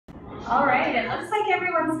All right, it looks like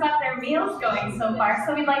everyone's got their meals going so far,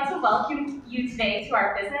 so we'd like to welcome you today to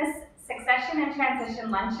our business succession and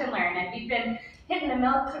transition lunch and learn. And we've been hitting the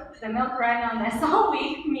milk run on this all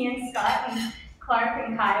week. Me and Scott and Clark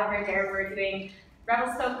and Kai over there were doing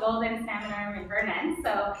Revelstoke, Golden, Salmon Arm, and Vernon.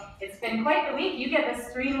 So it's been quite the week. You get the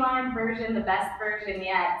streamlined version, the best version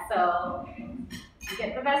yet. So you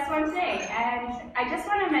get the best one today. And I just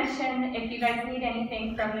want to mention, if you guys need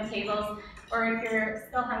anything from the tables, or if you're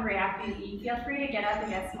still hungry after you eat, feel free to get up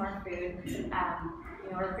and get some more food.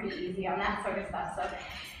 We're pretty easy on that sort of stuff. So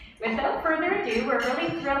without further ado, we're really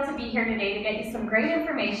thrilled to be here today to get you some great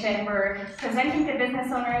information. We're presenting to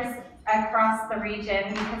business owners across the region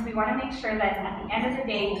because we want to make sure that at the end of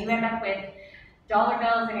the day, you end up with dollar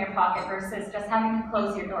bills in your pocket versus just having to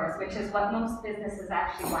close your doors, which is what most businesses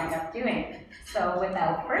actually wind up doing. So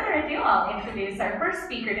without further ado, I'll introduce our first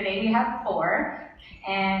speaker today. We have four,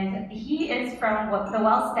 and he is from the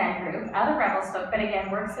Welstand group out of Revelstoke, but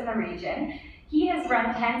again, works in the region. He has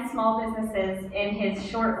run 10 small businesses in his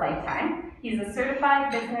short lifetime. He's a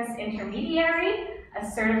certified business intermediary,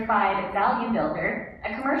 a certified value builder,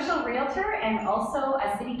 a commercial realtor, and also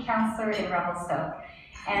a city councillor in Revelstoke.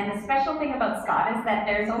 And the special thing about Scott is that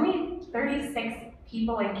there's only 36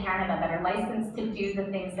 people in Canada that are licensed to do the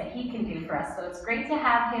things that he can do for us. So it's great to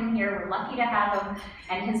have him here. We're lucky to have him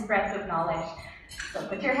and his breadth of knowledge. So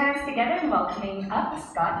put your hands together and welcoming up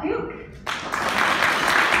Scott Duke.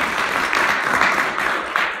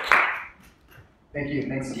 Thank you.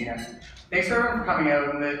 Thanks, Sabina. Thanks for everyone for coming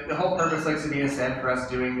out. And the whole purpose, like Sabina said, for us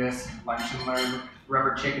doing this lunch and learn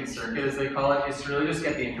rubber chicken circuit, as they call it, is to really just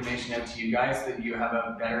get the information out to you guys so that you have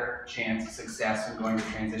a better chance of success when going to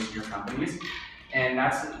transition your companies. And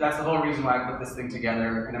that's the whole reason why I put this thing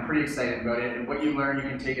together, and I'm pretty excited about it. And what you learn, you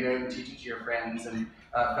can take it out and teach it to your friends and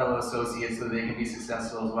fellow associates so that they can be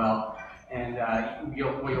successful as well. And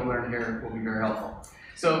what you'll learn here will be very helpful.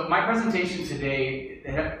 So my presentation today,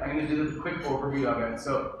 I'm going to do a quick overview of it.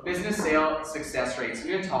 So business sale success rates. I'm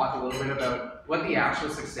going to talk a little bit about what the actual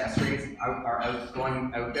success rates are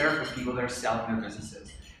going out there for people that are selling their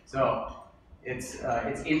businesses. So it's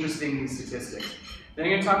interesting, these statistics. Then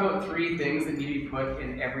I'm going to talk about 3 things that need to be put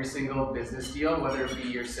in every single business deal, whether it be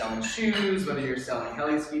you're selling shoes, whether you're selling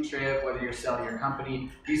Kelly's ski trip, whether you're selling your company.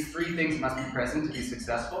 These 3 things must be present to be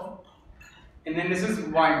successful. And then this is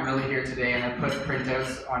why I'm really here today, and I put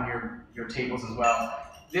printouts on your tables as well.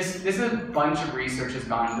 This is a bunch of research has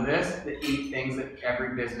gone into this, the 8 things that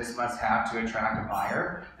every business must have to attract a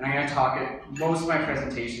buyer. And I'm going to talk most of my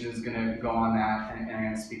presentation is going to go on that, and I'm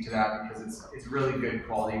going to speak to that because it's really good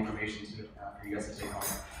quality information for you guys to take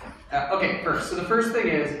home. Okay, so the first thing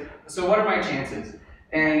is, so what are my chances?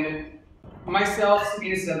 And myself,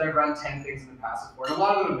 Sabina said I've run 10 things in the past before, and a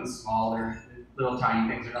lot of them have been small. They're little tiny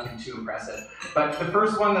things, are nothing too impressive. But the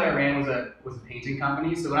first one that I ran was a painting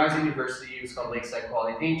company. So when I was in university, it was called Lakeside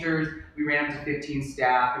Quality Painters. We ran up to 15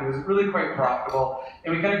 staff, and it was really quite profitable.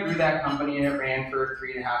 And we kind of grew that company, and it ran for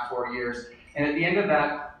 3.5, 4 years. And at the end of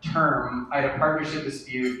that term, I had a partnership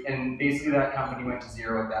dispute, and basically that company went to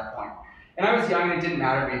 0 at that point. And I was young, and it didn't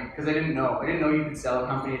matter to me because I didn't know. I didn't know you could sell a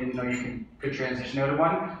company. I didn't know you could transition out of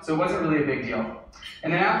one. So it wasn't really a big deal.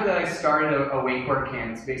 And then after that, I started a wakeboard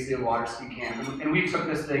camp. It's basically a water ski camp. And we took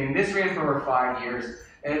this thing, and this ran for over 5 years.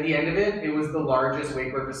 And at the end of it, it was the largest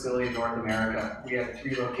wakeboard facility in North America. We had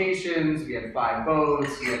 3 locations, we had 5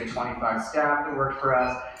 boats, we had 25 staff that worked for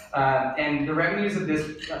us. And the revenues of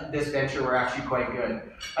this venture were actually quite good.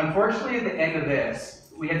 Unfortunately, at the end of this,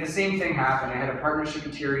 we had the same thing happen. I had a partnership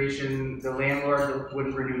deterioration, the landlord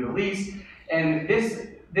wouldn't renew the lease, and this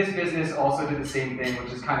business also did the same thing,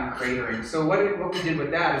 which is kind of cratering. So what we did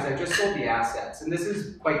with that is I just sold the assets, and this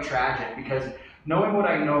is quite tragic because knowing what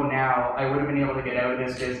I know now, I would have been able to get out of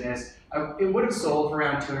this business. It would have sold for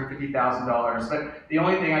around $250,000, but the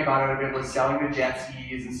only thing I got out of it was selling the jet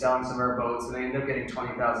skis and selling some of our boats, and I ended up getting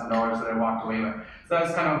 $20,000 that I walked away with. So that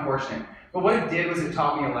was kind of unfortunate. But what it did was it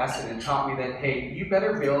taught me a lesson. It taught me that, hey, you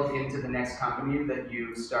better build into the next company that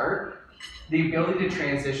you start the ability to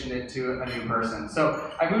transition it to a new person. So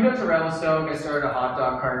I moved up to Revelstoke. I started a hot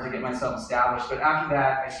dog cart to get myself established. But after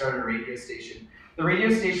that, I started a radio station. The radio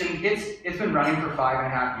station, it's been running for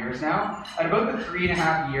 5.5 years now. At about the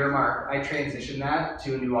 3.5-year mark, I transitioned that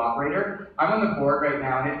to a new operator. I'm on the board right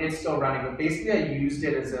now, and it's still running. But basically, I used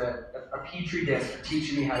it as a petri dish for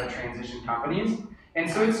teaching me how to transition companies. And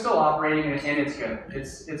so it's still operating, and it's good.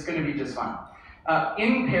 It's going to be just fine.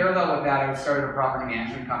 In parallel with that, I started a property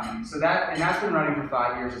management company. So that's been running for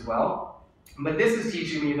 5 years as well. But this is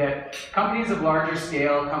teaching me that companies of larger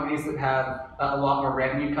scale, companies that have a lot more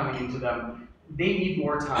revenue coming into them, they need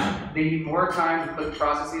more time. They need more time to put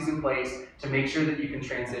processes in place to make sure that you can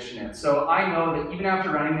transition it. So I know that even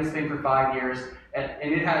after running this thing for 5 years,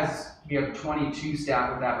 and we have 22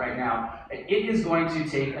 staff with that right now, it is going to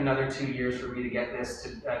take another 2 years for me to get this to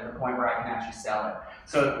the point where I can actually sell it.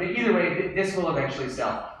 So but either way, this will eventually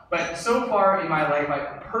sell. But so far in my life,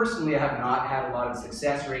 I personally have not had a lot of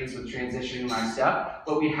success rates with transitioning my stuff,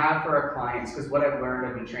 but we have for our clients, because what I've learned,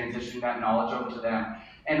 I've been transitioning that knowledge over to them.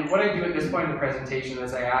 And what I do at this point in the presentation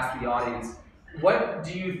is I ask the audience, what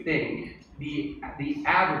do you think the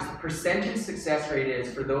average, the percentage success rate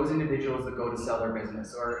is for those individuals that go to sell their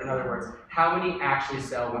business? Or in other words, how many actually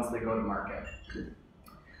sell once they go to market?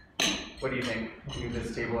 What do you think? Move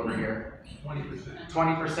this table over here. 20%.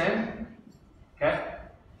 20%? Okay.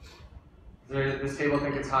 Does this table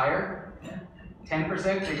think it's higher? 10%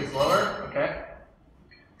 think it's lower? Okay.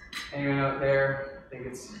 Anyone out there think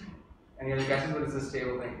it's, any other guesses? What does this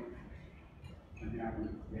table think?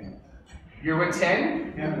 Yeah. You're with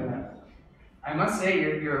 10? Yeah. I must say,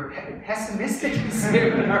 you're pessimistic.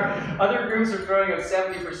 Our other groups are throwing out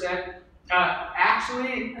 70%.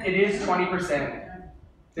 Actually, it is 20%.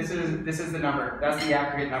 This is the number. That's the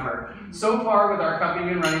accurate number. So far with our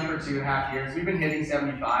company, we've been running for 2.5 years. We've been hitting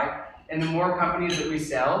 75. And the more companies that we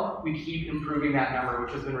sell, we keep improving that number,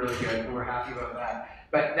 which has been really good, and we're happy about that.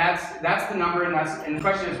 But that's the number, and the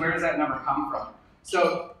question is, where does that number come from?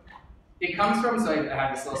 So it comes from, so I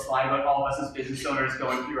have this little slide about all of us as business owners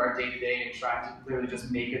going through our day-to-day and trying to literally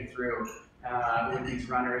just make it through with these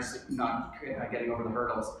runners not getting over the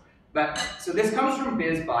hurdles. But so this comes from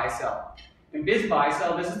Biz Buy Sell. And Biz Buy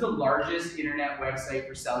Sell, this is the largest internet website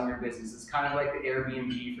for selling your business. It's kind of like the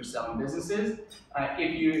Airbnb for selling businesses.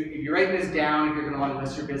 If you write this down, if you're going to want to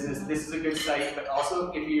list your business, this is a good site. But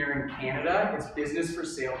also, if you're in Canada, it's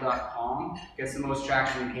businessforsale.com. Gets the most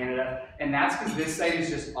traction in Canada. And that's because this site is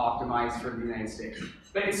just optimized for the United States.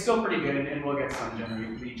 But it's still pretty good, and we'll get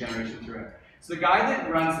some lead generation through it. So the guy that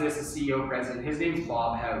runs this, the CEO president, his name's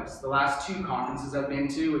Bob House. The last 2 conferences I've been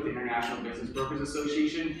to with the International Business Brokers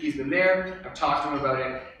Association, he's been there, I've talked to him about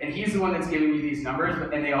it, and he's the one that's giving me these numbers,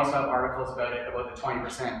 but then they also have articles about it, about the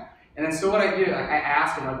 20%. And then so what I do, I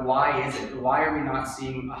ask him, like, why is it? Why are we not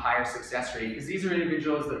seeing a higher success rate? Because these are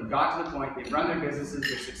individuals that have got to the point, they've run their businesses,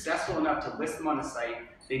 they're successful enough to list them on a site,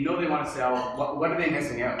 they know they want to sell, what are they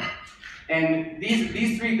missing out? And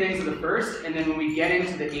these 3 things are the first, and then when we get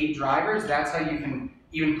into the 8 drivers, that's how you can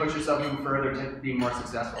even push yourself even further to being more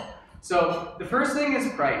successful. So the first thing is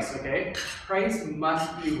price, okay? Price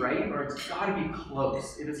must be right, or it's got to be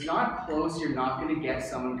close. If it's not close, you're not going to get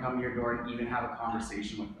someone come to your door and even have a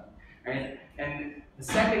conversation with them, right? And the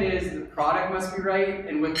second is the product must be right,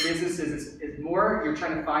 and with businesses, it's more you're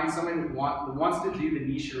trying to find someone that wants to do the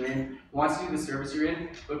niche you're in, wants to do the service you're in,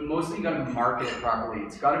 but mostly you got to market it properly.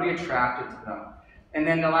 It's got to be attractive to them. And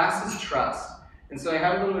then the last is trust. And so I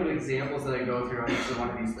have a little bit of examples that I go through on each one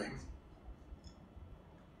of these things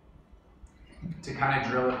to kind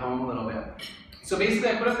of drill it home a little bit. So basically,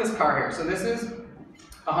 I put up this car here. So this is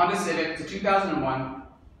a Honda Civic. It's a 2001.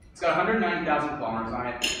 It's got 190,000 kilometers on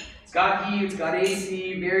it. It's got heat, it's got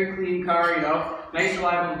AC, very clean car, you know, nice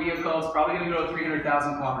reliable vehicle. It's probably going to go to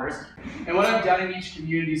 300,000 kilometers. And what I've done in each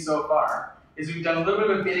community so far is we've done a little bit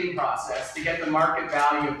of a bidding process to get the market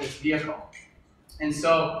value of this vehicle. And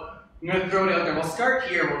so I'm going to throw it out there. We'll start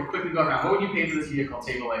here. We'll quickly go around. What would you pay for this vehicle,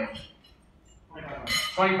 table A?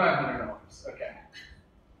 $2,500. Okay.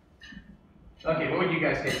 Okay, what would you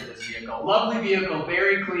guys pay for this vehicle? Lovely vehicle,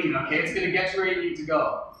 very clean. Okay, it's going to get you where you need to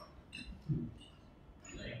go.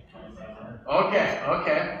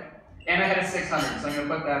 Okay. And I had a 600, so I'm going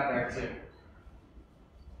to put that there too.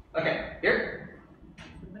 Okay, here.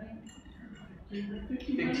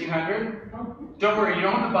 1,500? Don't worry, you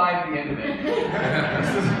don't have to buy at the end of it.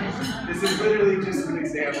 this is literally just an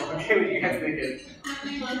example. Okay, what are you guys thinking?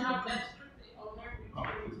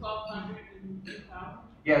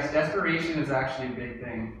 Yes, desperation is actually a big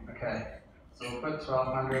thing. Okay, so we'll put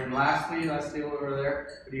 1,200. And lastly, last table over there.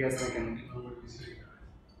 What are you guys thinking?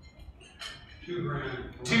 2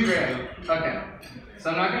 grand. 2 grand. Okay.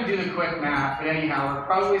 So I'm not going to do the quick math, but anyhow, we're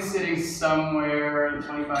probably sitting somewhere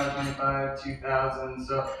 25, 2,000.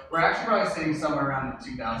 So we're actually probably sitting somewhere around the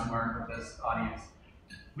 2,000 mark with this audience.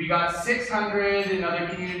 We got 600 in another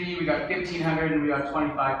community, we got 1,500, and we got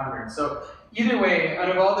 2,500. So either way, out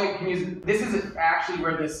of all the communities, this is actually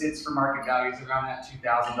where this sits for market values, around that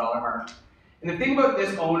 $2,000 mark. And the thing about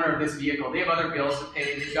this owner of this vehicle, they have other bills to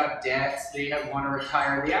pay, they've got debts, they want to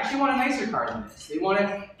retire, they actually want a nicer car than this. They want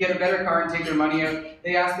to get a better car and take their money out.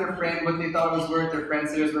 They asked their friend what they thought it was worth, their friend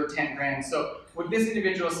said it was worth 10 grand. So what this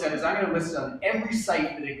individual said is, I'm going to list it on every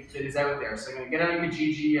site that is out there. So I'm going to get it on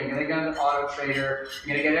Kijiji, I'm going to get it on Auto Trader, I'm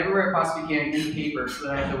going to get it everywhere I possibly can in the paper so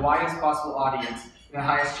that I have the widest possible audience and the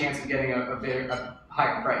highest chance of getting a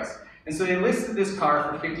higher price. And so they listed this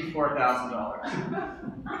car for $54,000.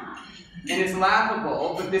 And it's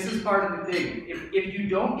laughable, but this is part of the thing. If you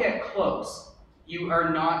don't get close, you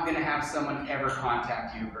are not going to have someone ever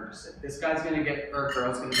contact you to purchase it. This guy's going to get, or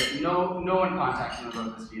girl's going to get no one contacting them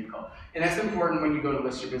about this vehicle. And that's important when you go to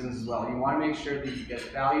list your business as well. You want to make sure that you get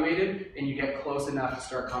evaluated and you get close enough to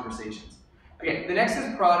start conversations. Okay, the next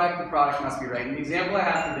is product. The product must be right. And the example I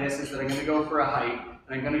have for this is that I'm going to go for a hike,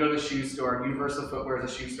 and I'm going to go to the shoe store. Universal Footwear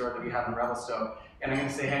is a shoe store that we have in Revelstoke. And I'm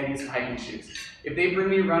going to say, hey, I need some hiking shoes. If they bring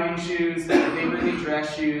me running shoes, if they bring me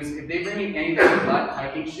dress shoes, if they bring me anything but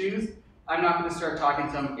hiking shoes, I'm not going to start talking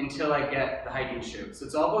to them until I get the hiking shoe. So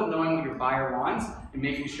it's all about knowing what your buyer wants and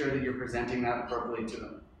making sure that you're presenting that appropriately to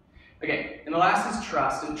them. Okay, and the last is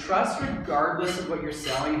trust. And trust, regardless of what you're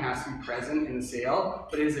selling, has to be present in the sale,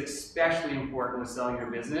 but it is especially important with selling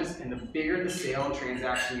your business. And the bigger the sale and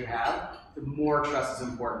transaction you have, the more trust is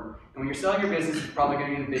important. And when you're selling your business, it's probably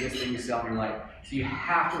going to be the biggest thing you sell in your life. So you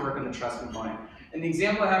have to work on the trust component. And the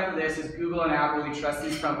example I have for this is Google and Apple. We trust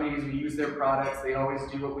these companies. We use their products. They always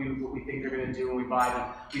do what we think they're going to do when we buy them.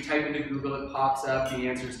 We type into Google, it pops up the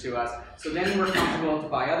answers to us. So then we're comfortable to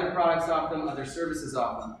buy other products off them, other services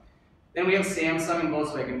off them. Then we have Samsung and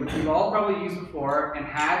Volkswagen, which we've all probably used before and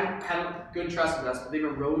had good trust with us, but they've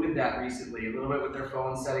eroded that recently. A little bit with their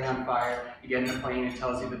phones setting on fire. You get in a plane, it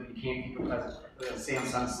tells you that you can't keep a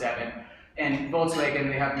Samsung 7. And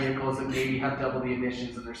Volkswagen, they have vehicles that maybe have double the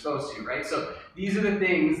emissions than they're supposed to, right? So these are the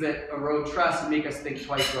things that erode trust and make us think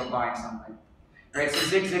twice about buying something. Right, so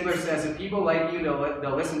Zig Ziglar says, if people like you,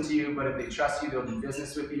 they'll listen to you, but if they trust you, they'll do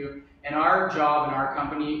business with you. And our job in our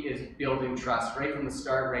company is building trust, right from the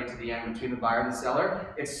start, right to the end, between the buyer and the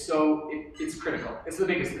seller. It's critical. It's the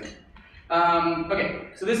biggest thing. Okay,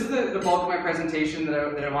 so this is the bulk of my presentation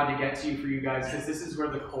that I wanted to get to for you guys, because this is where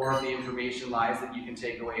the core of the information lies that you can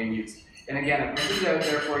take away and use. And again, I put it out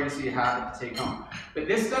there for you so you have it to take home. But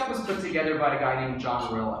this stuff was put together by a guy named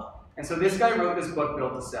John Rilla. And so this guy wrote this book,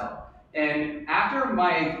 Built to Sell. And after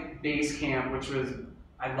my base camp, which was,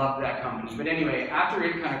 I loved that company, but anyway, after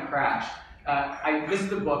it kind of crashed, this is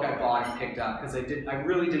the book I bought and picked up because I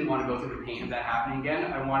really didn't want to go through the pain of that happening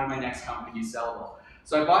again. I wanted my next company to be sellable.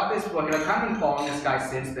 So I bought this book, and I've kind of been following this guy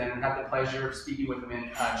since then and had the pleasure of speaking with him in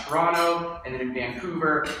Toronto and then in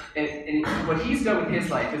Vancouver. And what he's done with his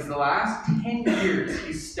life is the last 10 years,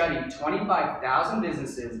 he's studied 25,000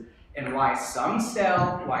 businesses and why some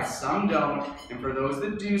sell, why some don't, and for those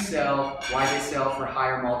that do sell, why they sell for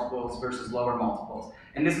higher multiples versus lower multiples.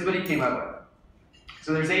 And this is what he came up with.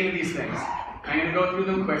 So there's 8 of these things. I'm going to go through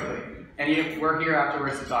them quickly. And we're here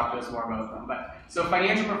afterwards to talk to us more about them. So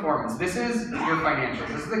financial performance. This is your financials.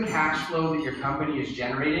 This is the cash flow that your company is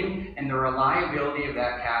generating and the reliability of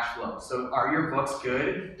that cash flow. So are your books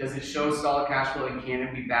good? Does it show solid cash flow and can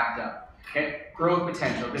it be backed up? Okay, growth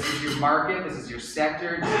potential. This is your market, this is your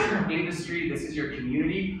sector, this is your industry, this is your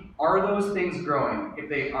community. Are those things growing? If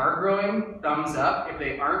they are growing, thumbs up. If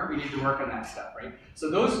they aren't, we need to work on that stuff, right?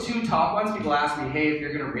 So those 2 top ones, people ask me, hey, if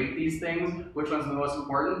you're going to rate these things, which one's the most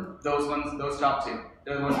important? Those ones, those top 2.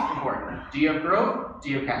 They're the most important. Do you have growth? Do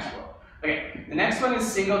you have cash flow? Okay, the next one is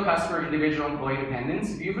single customer individual employee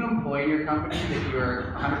dependence. If you have an employee in your company that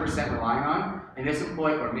you're 100% relying on, and this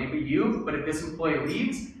employee, or maybe you, but if this employee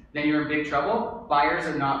leaves, then you're in big trouble. Buyers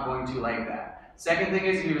are not going to like that. Second thing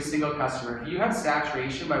is if you have a single customer. If you have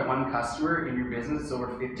saturation by one customer in your business, it's over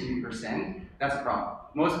 15%, that's a problem.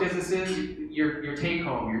 Most businesses, your take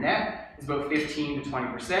home, your net, is about 15 to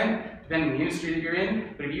 20%, depending on the industry that you're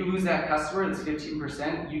in. But if you lose that customer that's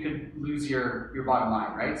 15%, you could lose your bottom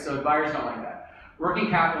line, right? So buyers don't like that. Working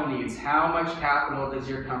capital needs. How much capital does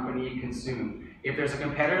your company consume? If there's a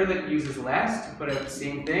competitor that uses less to put out the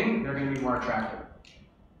same thing, they're going to be more attractive.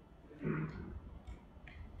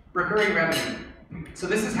 Recurring revenue. So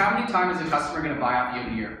this is how many times is a customer going to buy off you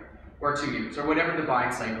in a year, or 2 years, or whatever the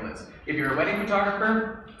buying cycle is. If you're a wedding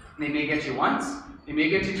photographer, they may get you once, they may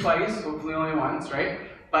get you twice, hopefully only once, right?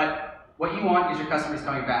 But what you want is your customers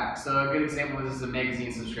coming back. So a good example of this is a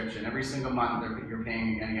magazine subscription. Every single month you're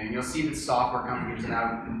paying again and again. You'll see that software companies are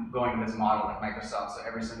now going to this model like Microsoft, so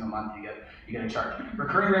every single month you get a charge.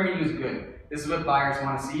 Recurring revenue is good. This is what buyers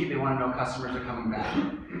want to see. They want to know customers are coming back.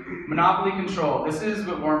 Monopoly control. This is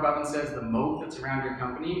what Warren Buffett says the moat that's around your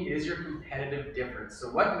company is your competitive difference.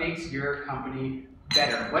 So what makes your company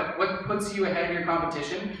better? What puts you ahead of your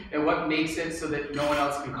competition, and what makes it so that no one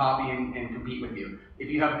else can copy and compete with you? If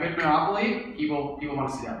you have good monopoly, people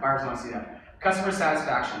want to see that. Buyers want to see that. Customer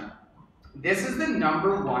satisfaction. This is the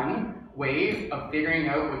 #1 way of figuring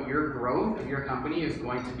out what your growth of your company is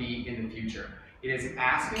going to be in the future. It is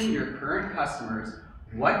asking your current customers,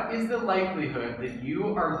 what is the likelihood that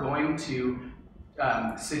you are going to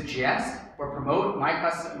suggest or promote my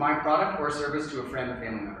product or service to a friend or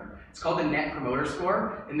family member? It's called the Net Promoter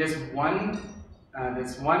Score, and this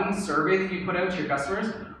one survey that you put out to your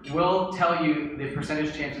customers will tell you the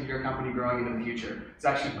percentage chance of your company growing in the future. It's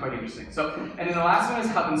actually quite interesting. So, and then the last one is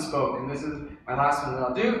hub and spoke, and this is my last one that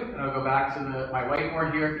I'll do, and I'll go back to my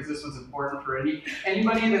whiteboard here because this one's important for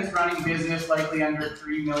anybody that's running business likely under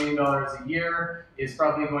 $3 million a year is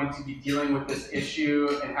probably going to be dealing with this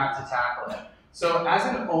issue and have to tackle it. So as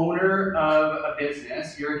an owner of a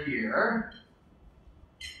business, you're here.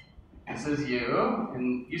 This is you,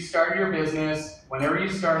 and you started your business. Whenever you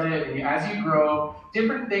start it, and as you grow,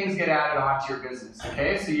 different things get added onto your business.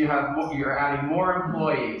 Okay, so you're adding more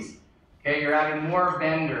employees. Okay, you're adding more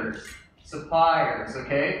vendors, suppliers.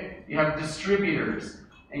 Okay, you have distributors,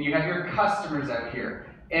 and you have your customers out here.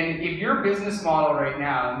 And if your business model right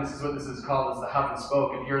now, and this is what this is called, is the hub and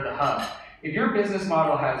spoke. If you're the hub, if your business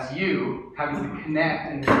model has you having to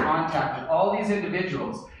connect and contact with all these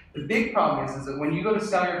individuals. The big problem is that when you go to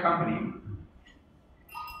sell your company,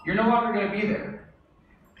 you're no longer going to be there.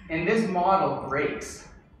 And this model breaks.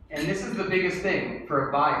 And this is the biggest thing for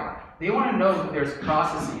a buyer. They want to know that there's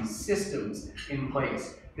processes, systems in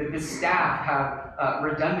place, that the staff have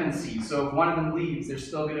redundancy. So if one of them leaves, there's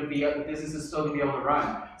still going to be, the business is still going to be able to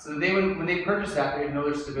run. So that when they purchase that, they know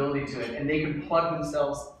there's stability to it, and they can plug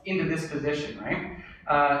themselves into this position, right?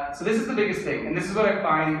 So this is the biggest thing, and this is what I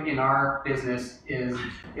find in our business is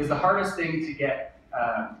the hardest thing to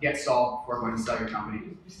get solved before going to sell your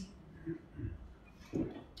company.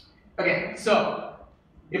 Okay, so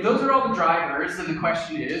if those are all the drivers, then the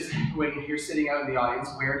question is, when you're sitting out in the audience,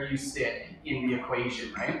 where do you sit in the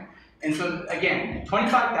equation, right? And so again,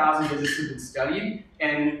 25,000 businesses have been studied,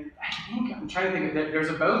 and I'm trying to think that there's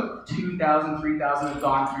about 2,000, 3,000 have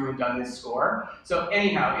gone through and done this score. So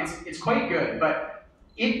anyhow, it's quite good, but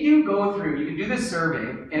if you go through, you can do this survey,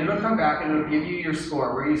 and it'll come back and it'll give you your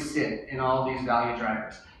score, where you sit in all of these value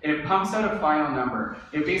drivers. And it pumps out a final number.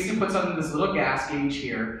 It basically puts on this little gas gauge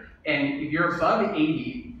here, and if you're above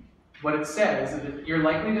 80, what it says is that you're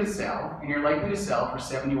likely to sell, and you're likely to sell for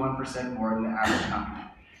 71% more than the average company.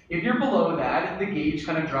 If you're below that, if the gauge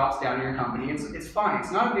kind of drops down in your company, it's fine.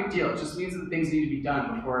 It's not a big deal. It just means that things need to be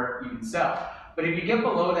done before you can sell. But if you get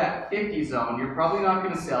below that 50 zone, you're probably not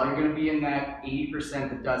going to sell. You're going to be in that 80%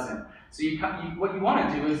 that doesn't. So what you want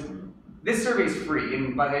to do is, this survey is free,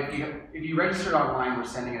 and if you registered online, we're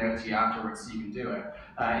sending it out to you afterwards so you can do it.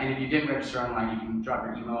 And if you didn't register online, you can drop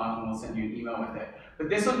your email off and we'll send you an email with it. But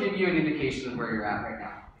this will give you an indication of where you're at right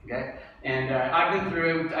now. Okay? And I've been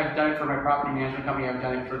through it. I've done it for my property management company. I've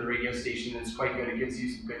done it for the radio station, and it's quite good. It gives you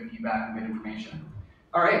some good feedback and good information.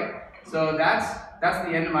 All right, so that's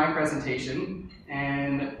the end of my presentation.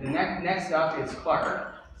 And the next up is Clark.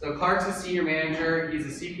 So Clark's a senior manager. He's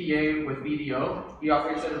a CPA with BDO. He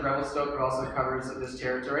operates out of Revelstoke, but also covers this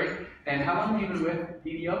territory. And how long have you been with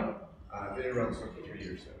BDO? I've been in Revelstoke for 3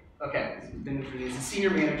 years now. Okay, so he's a senior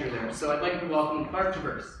manager there. So I'd like to welcome Clark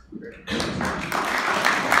Traverse.